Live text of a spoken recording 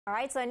All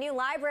right, so a new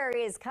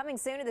library is coming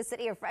soon to the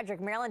city of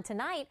Frederick, Maryland.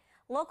 Tonight,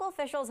 local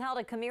officials held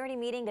a community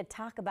meeting to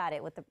talk about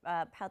it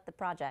about the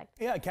project.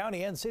 Yeah,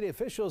 county and city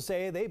officials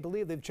say they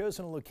believe they've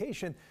chosen a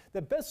location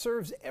that best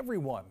serves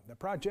everyone. The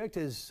project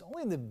is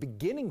only in the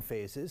beginning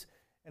phases,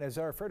 and as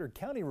our Frederick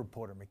County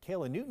reporter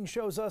Michaela Newton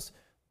shows us,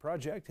 the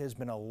project has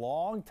been a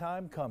long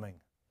time coming.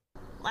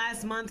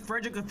 Last month,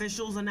 Frederick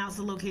officials announced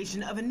the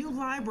location of a new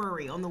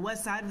library on the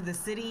west side of the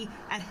city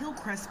at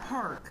Hillcrest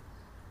Park.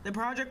 The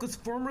project was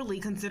formerly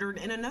considered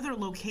in another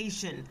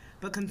location,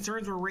 but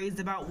concerns were raised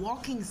about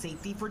walking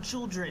safety for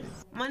children.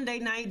 Monday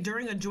night,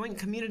 during a joint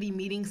community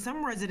meeting,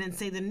 some residents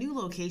say the new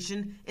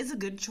location is a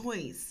good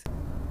choice.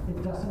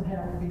 It doesn't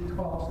have to be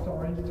 12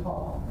 stories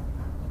tall,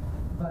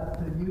 but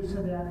the use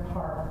of that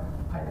park,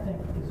 I think,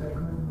 is a good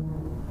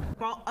move.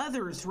 While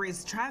others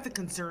raised traffic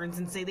concerns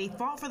and say they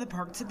fought for the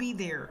park to be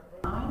there.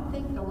 I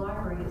think the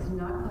library is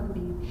not going to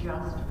be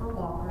just for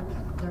walkers.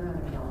 There are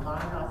going to be a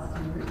lot of us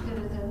senior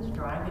citizens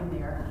driving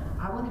there.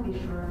 I want to be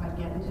sure if I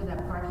get into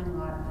that parking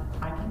lot,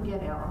 I can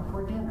get out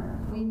before dinner.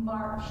 We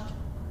marched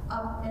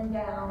up and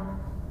down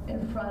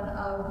in front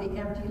of the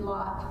empty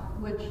lot,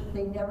 which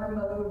they never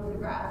mowed. The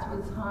grass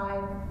was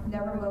high,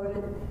 never mowed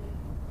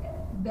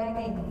it,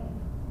 begging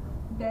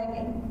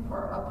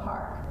for a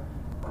park.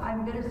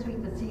 I'm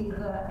bittersweet to see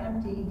the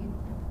empty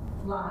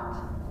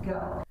lot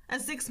go. A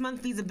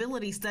 6-month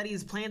feasibility study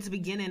is planned to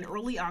begin in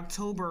early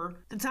October.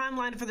 The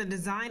timeline for the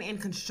design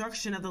and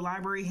construction of the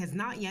library has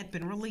not yet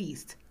been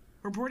released.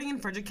 Reporting in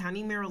Frederick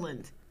County,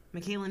 Maryland,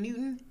 Michaela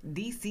Newton,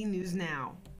 DC News Now.